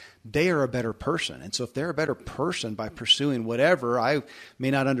result. They are a better person. And so if they're a better person by pursuing whatever, I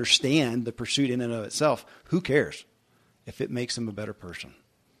may not understand the pursuit in and of itself, who cares if it makes them a better person?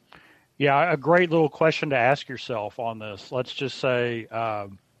 Yeah, a great little question to ask yourself on this. Let's just say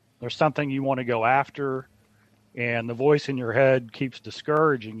there's something you want to go after and the voice in your head keeps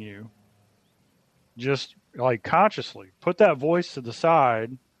discouraging you. Just like consciously put that voice to the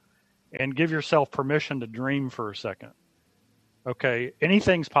side and give yourself permission to dream for a second. Okay,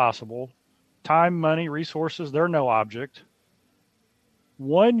 anything's possible. Time, money, resources, they're no object.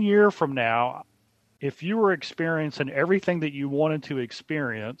 1 year from now, if you were experiencing everything that you wanted to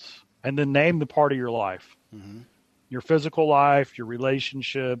experience, and then name the part of your life, your physical life, your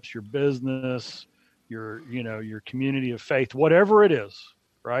relationships, your business, your community of faith, whatever it is,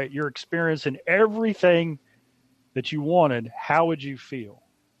 right? You're experiencing everything that you wanted. How would you feel?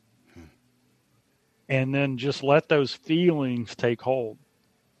 And then just let those feelings take hold.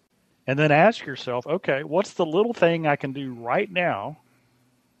 And then ask yourself, okay, what's the little thing I can do right now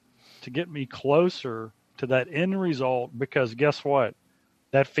to get me closer to that end result? Because guess what?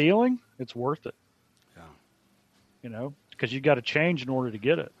 That feeling, it's worth it. Yeah. Because you got to change in order to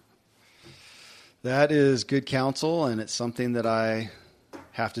get it. That is good counsel, and it's something that I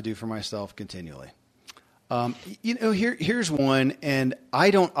have to do for myself continually. Here's one, and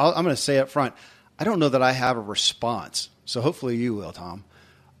I'm going to say up front, I don't know that I have a response. So hopefully you will, Tom.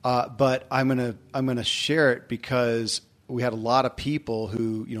 But I'm going to share it because we had a lot of people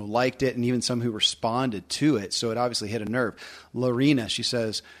who, liked it and even some who responded to it. So it obviously hit a nerve. Lorena, she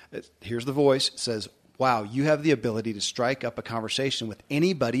says, here's the voice, says, "Wow, you have the ability to strike up a conversation with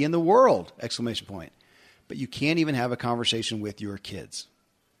anybody in the world!" ! But you can't even have a conversation with your kids.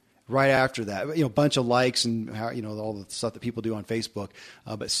 Right after that, a bunch of likes and all the stuff that people do on Facebook.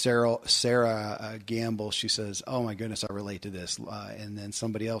 But Sarah Gamble, she says, "Oh my goodness, I relate to this." And then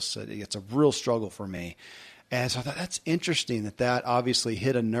somebody else said, "It's a real struggle for me." And so I thought that's interesting that obviously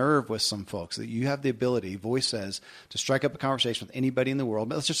hit a nerve with some folks, that you have the ability, voice says, to strike up a conversation with anybody in the world.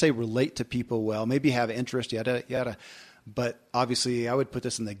 But let's just say relate to people well, maybe have interest, yada. But obviously I would put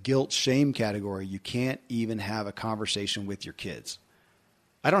this in the guilt, shame category. You can't even have a conversation with your kids.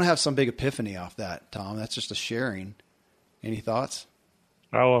 I don't have some big epiphany off that, Tom. That's just a sharing. Any thoughts?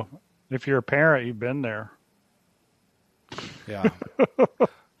 Oh, if you're a parent, you've been there. Yeah.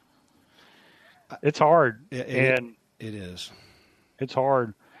 It's hard. It is. It's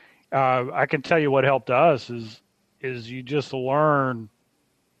hard. I can tell you what helped us is you just learn.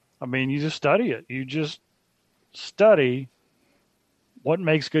 I mean, you just study it. You just study what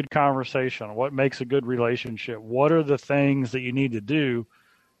makes good conversation, what makes a good relationship, what are the things that you need to do.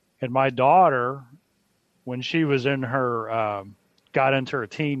 And my daughter, when she was in her, got into her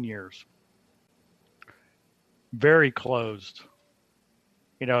teen years, very closed.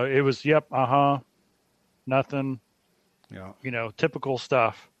 It was, yep, nothing, typical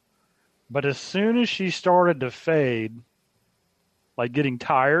stuff. But as soon as she started to fade, like getting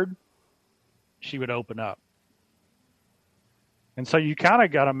tired, she would open up. And so you kind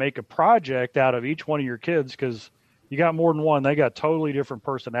of got to make a project out of each one of your kids, because you got more than one. They got totally different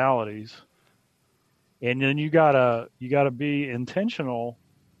personalities. And then you gotta be intentional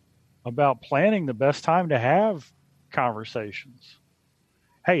about planning the best time to have conversations.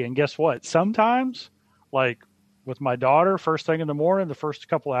 Hey, and guess what? Sometimes, like with my daughter, first thing in the morning, the first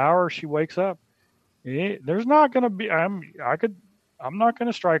couple of hours she wakes up, there's not going to be, I'm not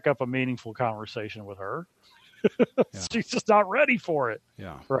going to strike up a meaningful conversation with her. She's just not ready for it.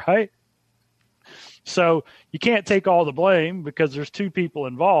 Yeah. Right. So you can't take all the blame because there's two people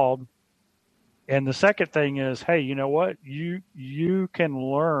involved. And the second thing is, hey, you know what? You can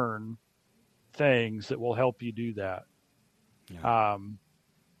learn things that will help you do that. Yeah.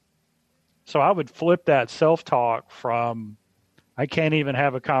 So I would flip that self-talk from, I can't even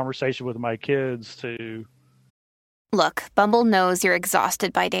have a conversation with my kids, to, look, Bumble knows you're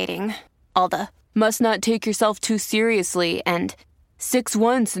exhausted by dating. All the must not take yourself too seriously and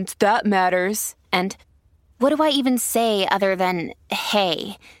 6'1" since that matters. And what do I even say other than,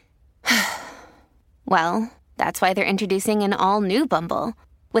 hey? Well, that's why they're introducing an all-new Bumble,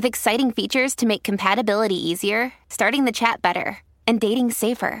 with exciting features to make compatibility easier, starting the chat better, and dating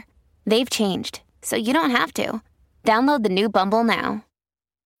safer. They've changed, so you don't have to. Download the new Bumble now.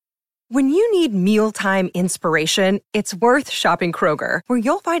 When you need mealtime inspiration, it's worth shopping Kroger, where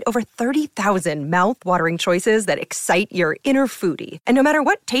you'll find over 30,000 mouth-watering choices that excite your inner foodie. And no matter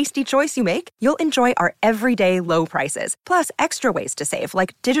what tasty choice you make, you'll enjoy our everyday low prices, plus extra ways to save,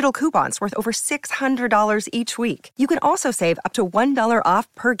 like digital coupons worth over $600 each week. You can also save up to $1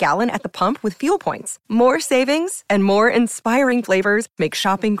 off per gallon at the pump with fuel points. More savings and more inspiring flavors make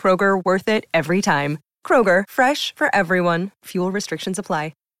shopping Kroger worth it every time. Kroger, fresh for everyone. Fuel restrictions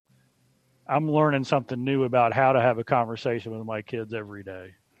apply. I'm learning something new about how to have a conversation with my kids every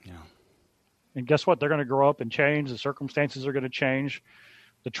day. Yeah. And guess what? They're going to grow up and change. The circumstances are going to change.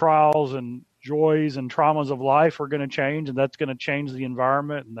 The trials and joys and traumas of life are going to change, and that's going to change the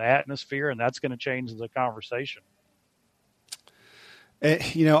environment and the atmosphere, and that's going to change the conversation.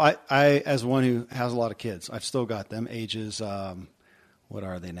 I as one who has a lot of kids, I've still got them ages, what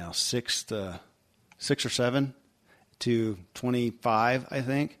are they now? 6 or 7 to 25, I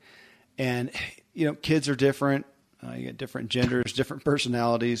think. And, kids are different. You get different genders, different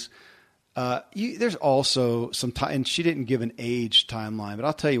personalities. There's also some time, and she didn't give an age timeline, but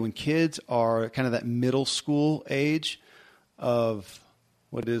I'll tell you, when kids are kind of that middle school age of,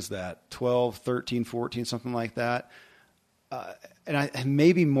 what is that, 12, 13, 14, something like that. And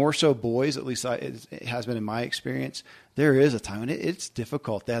maybe more so boys, at least it has been in my experience. There is a time, and it's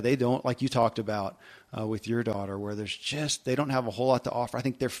difficult. They don't, like you talked about with your daughter, where they don't have a whole lot to offer. I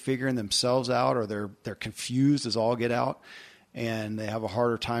think they're figuring themselves out, or they're confused as all get out, and they have a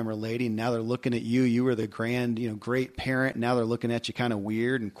harder time relating. Now they're looking at you. You were the great parent. Now they're looking at you kind of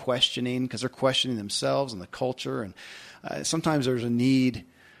weird and questioning, because they're questioning themselves and the culture. And sometimes there's a need.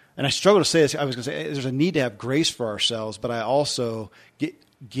 And I struggle to say this. I was going to say there's a need to have grace for ourselves, but I also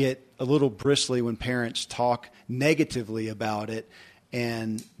get a little bristly when parents talk negatively about it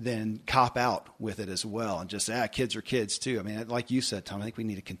and then cop out with it as well, and just say, kids are kids too. I mean, like you said, Tom, I think we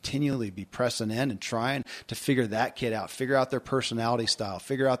need to continually be pressing in and trying to figure that kid out, figure out their personality style,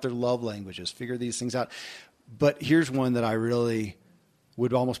 figure out their love languages, figure these things out. But here's one that I really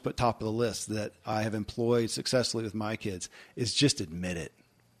would almost put top of the list that I have employed successfully with my kids is just admit it.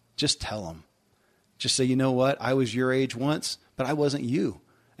 Just tell them. Just say, you know what? I was your age once, but I wasn't you.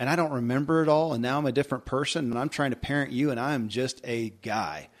 And I don't remember it all. And now I'm a different person, and I'm trying to parent you, and I'm just a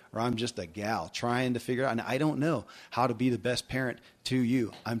guy, or I'm just a gal trying to figure out. And I don't know how to be the best parent to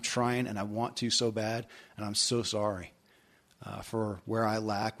you. I'm trying, and I want to so bad. And I'm so sorry for where I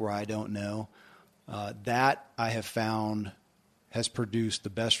lack, where I don't know. That I have found has produced the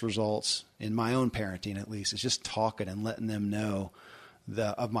best results in my own parenting, at least. It's just talking and letting them know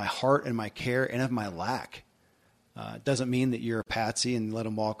of my heart and my care and of my lack. It doesn't mean that you're a patsy and let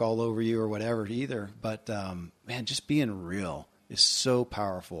them walk all over you or whatever either. But, man, just being real is so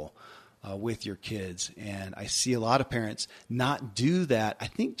powerful with your kids. And I see a lot of parents not do that, I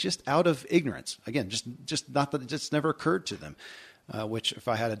think, just out of ignorance. Again, just not that it just never occurred to them, which if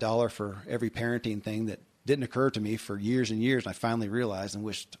I had $1 for every parenting thing that didn't occur to me for years and years, and I finally realized and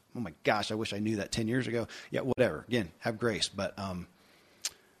wished, oh, my gosh, I wish I knew that 10 years ago. Yeah, whatever. Again, have grace. But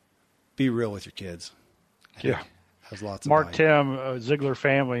be real with your kids. Yeah. Has lots of Mark value. Tim, Ziegler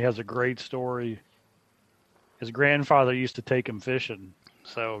family, has a great story. His grandfather used to take him fishing.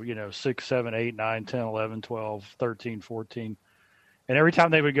 So, 6, 7, 8, 9, 10, 11, 12, 13, 14. And every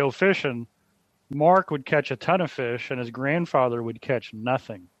time they would go fishing, Mark would catch a ton of fish, and his grandfather would catch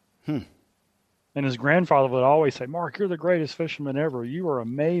nothing. And his grandfather would always say, Mark, you're the greatest fisherman ever. You are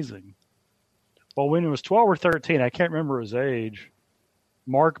amazing. Well, when he was 12 or 13, I can't remember his age,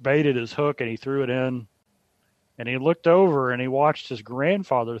 Mark baited his hook and he threw it in. And he looked over and he watched his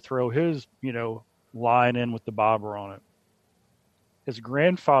grandfather throw his, line in with the bobber on it. His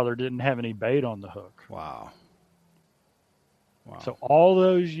grandfather didn't have any bait on the hook. Wow. So all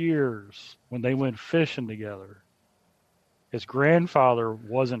those years when they went fishing together, his grandfather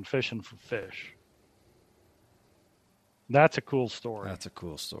wasn't fishing for fish. That's a cool story. That's a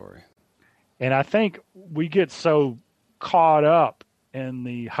cool story. And I think we get so caught up in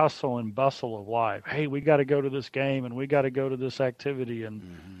the hustle and bustle of life. Hey, we got to go to this game and we got to go to this activity. And,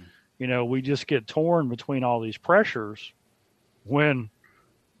 we just get torn between all these pressures when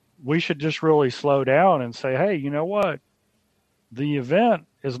we should just really slow down and say, hey, you know what? The event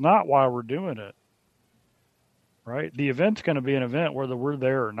is not why we're doing it, right? The event's going to be an event whether we're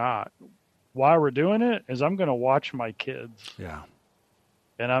there or not. Why we're doing it is I'm going to watch my kids. Yeah.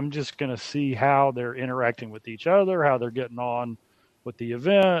 And I'm just going to see how they're interacting with each other, how they're getting on with the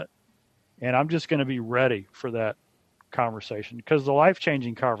event, and I'm just going to be ready for that conversation, because the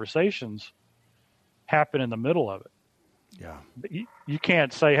life-changing conversations happen in the middle of it. Yeah. But you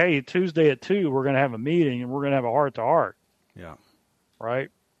can't say, hey, Tuesday at 2, we're going to have a meeting and we're going to have a heart-to-heart. Yeah.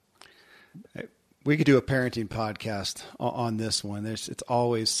 Right? We could do a parenting podcast on this one. It's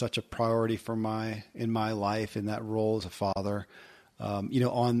always such a priority in my life in that role as a father.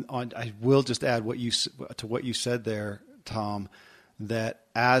 I will just add what you said there, Tom, that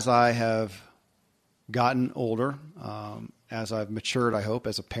as I have gotten older, as I've matured, I hope,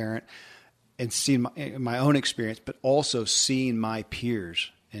 as a parent, and seen my own experience, but also seeing my peers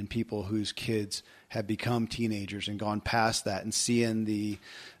and people whose kids have become teenagers and gone past that, and seeing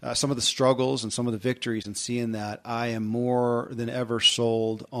some of the struggles and some of the victories, and seeing that, I am more than ever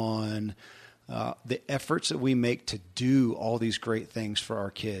sold on the efforts that we make to do all these great things for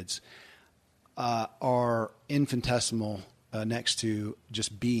our kids are infinitesimal next to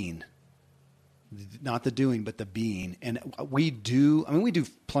just being. Not the doing, but the being. And we do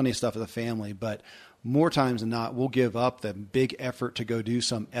plenty of stuff as a family, but more times than not, we'll give up the big effort to go do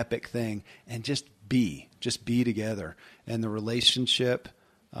some epic thing and just be together. And the relationship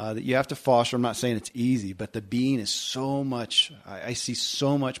that you have to foster, I'm not saying it's easy, but the being is so much, I see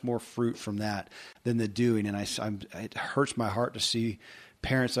so much more fruit from that than the doing. And it hurts my heart to see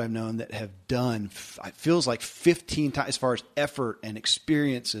parents I've known that have done, it feels like 15 times as far as effort and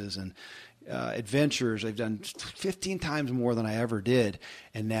experiences and adventures. They've done 15 times more than I ever did.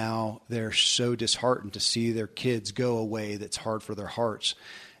 And now they're so disheartened to see their kids go away. That's hard for their hearts.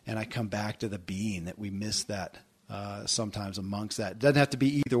 And I come back to the being, that we miss that sometimes amongst that. It doesn't have to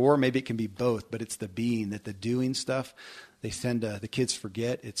be either or, maybe it can be both, but it's the being, that the doing stuff, the kids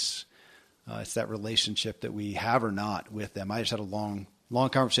forget. It's that relationship that we have or not with them. I just had a long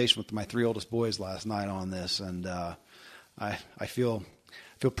conversation with my 3 oldest boys last night on this. And I feel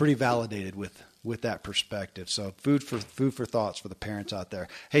pretty validated with that perspective. So food for thoughts for the parents out there.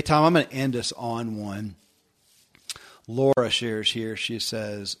 Hey, Tom, I'm going to end us on one. Laura shares here. She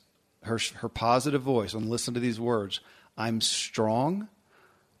says her positive voice, and listen to these words: I'm strong,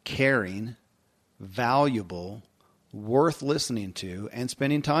 caring, valuable, worth listening to, and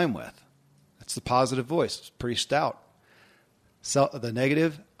spending time with. That's the positive voice. It's pretty stout. So the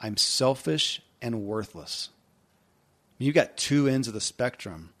negative: I'm selfish and worthless. You got two ends of the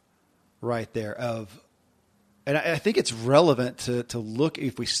spectrum right there and I think it's relevant to look,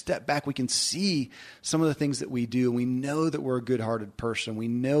 if we step back, we can see some of the things that we do, and we know that we're a good-hearted person. We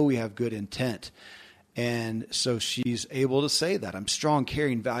know we have good intent. And so she's able to say that. I'm strong,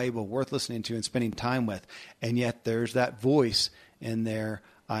 caring, valuable, worth listening to, and spending time with. And yet there's that voice in there: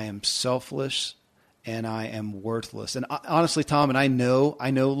 I am selfless and I am worthless. And honestly, Tom, and I know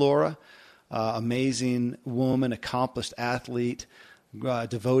Laura, amazing woman, accomplished athlete,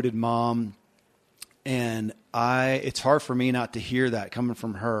 devoted mom. And it's hard for me not to hear that coming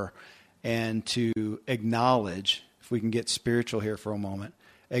from her, and to acknowledge, if we can get spiritual here for a moment,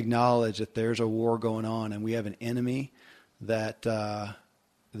 acknowledge that there's a war going on, and we have an enemy that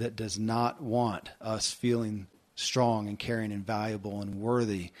does not want us feeling strong and caring and valuable and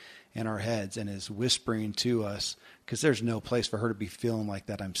worthy in our heads, and is whispering to us, because there's no place for her to be feeling like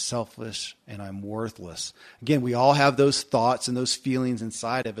that. I'm selfish and I'm worthless. Again, we all have those thoughts and those feelings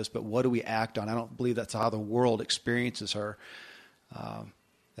inside of us, but what do we act on? I don't believe that's how the world experiences her.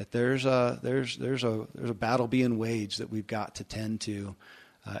 That there's a battle being waged that we've got to tend to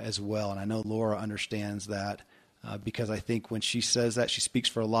as well. And I know Laura understands that. Because I think when she says that, she speaks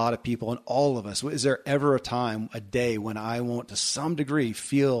for a lot of people and all of us. Is there ever a day when I won't, to some degree,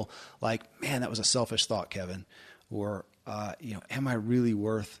 feel like, man, that was a selfish thought, Kevin? Or, am I really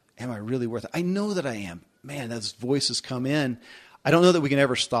worth it? I know that I am. Man, those voices come in. I don't know that we can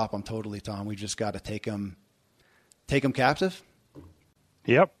ever stop them totally, Tom. We just got to take them captive.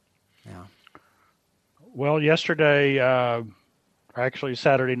 Yep. Yeah. Well, yesterday, actually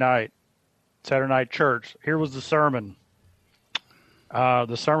Saturday night church, here was the sermon.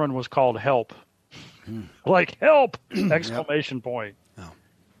 The sermon was called Help. Like, help! Exclamation point. Oh.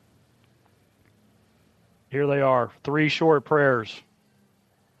 Here they are, 3 short prayers.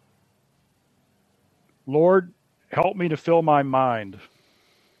 Lord, help me to fill my mind.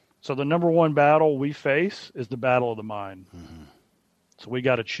 So the number one battle we face is the battle of the mind. Mm-hmm. So we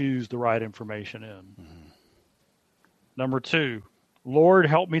got to choose the right information in. Mm-hmm. Number 2, Lord,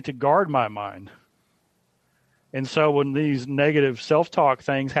 help me to guard my mind. And so when these negative self-talk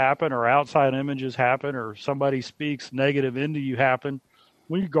things happen, or outside images happen, or somebody speaks negative into you happen,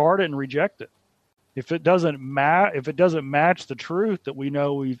 we guard it and reject it. If it doesn't match the truth that we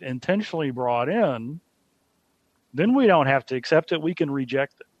know we've intentionally brought in, then we don't have to accept it. We can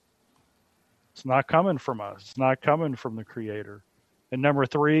reject it. It's not coming from us. It's not coming from the Creator. And number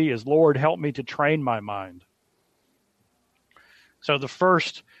 3 is, Lord, help me to train my mind. So the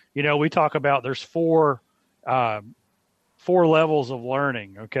first, we talk about there's 4 levels of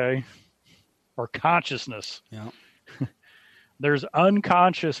learning, okay? or consciousness. Yeah. There's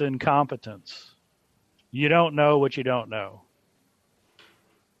unconscious incompetence. You don't know what you don't know.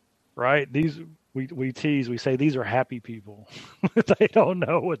 Right? We tease, we say these are happy people. They don't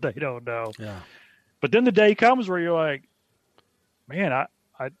know what they don't know. Yeah. But then the day comes where you're like, man,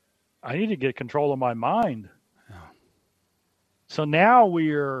 I need to get control of my mind. Yeah. So now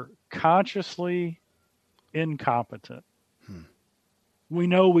we are consciously incompetent. We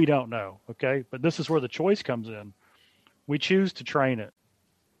know we don't know, okay? But this is where the choice comes in. We choose to train it.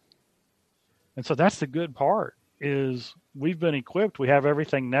 And so that's the good part, is we've been equipped. We have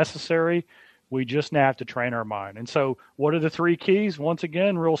everything necessary. We just now have to train our mind. And so what are the 3 keys? Once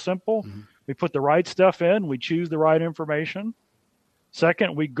again, real simple. We put the right stuff in. We choose the right information.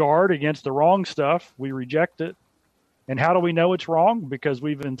 Second, we guard against the wrong stuff. We reject it. And how do we know it's wrong? Because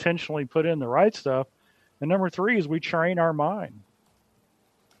we've intentionally put in the right stuff. And number 3 is we train our mind.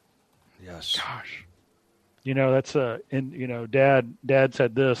 Yes. Gosh. That's Dad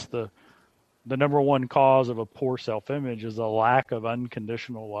said this, the number one cause of a poor self-image is a lack of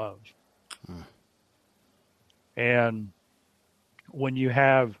unconditional love. And when you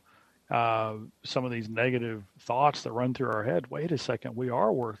have some of these negative thoughts that run through our head, wait a second, we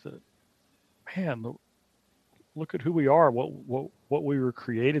are worth it. Man, look at who we are, what we were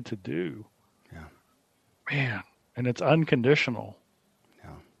created to do. Yeah. Man, and it's unconditional.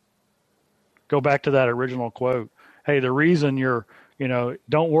 Yeah. Go back to that original quote. Hey, the reason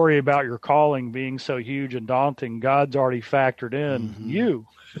don't worry about your calling being so huge and daunting. God's already factored in you.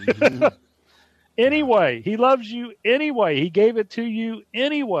 Anyway, he loves you anyway. He gave it to you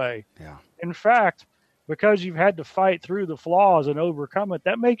anyway. Yeah. In fact, because you've had to fight through the flaws and overcome it,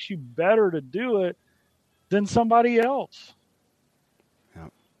 that makes you better to do it than somebody else. Yeah.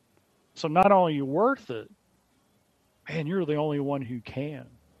 So not only are you worth it, man, you're the only one who can.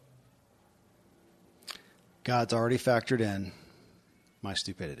 God's already factored in my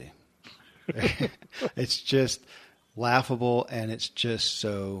stupidity. It's just laughable, and it's just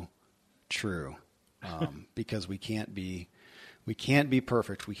so true, because we can't be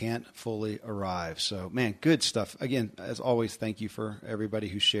perfect. We can't fully arrive. So, man, good stuff. Again, as always, thank you for everybody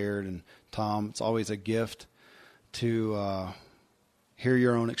who shared. And Tom, it's always a gift to hear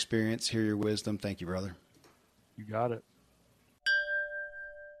your own experience, hear your wisdom. Thank you, brother. You got it.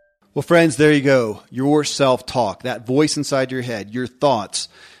 Well, friends, there you go. Your self-talk, that voice inside your head, your thoughts.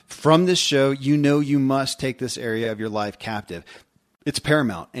 From this show, you must take this area of your life captive. It's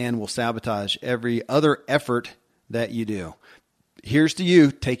paramount and will sabotage every other effort that you do. Here's to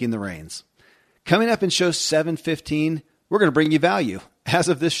you taking the reins. Coming up in show 715, we're going to bring you value. As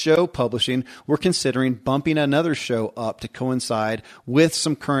of this show publishing, we're considering bumping another show up to coincide with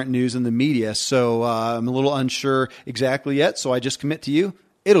some current news in the media. So I'm a little unsure exactly yet, so I just commit to you.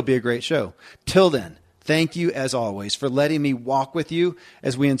 It'll be a great show. Till then, thank you as always for letting me walk with you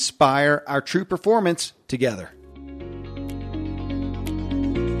as we inspire our true performance together.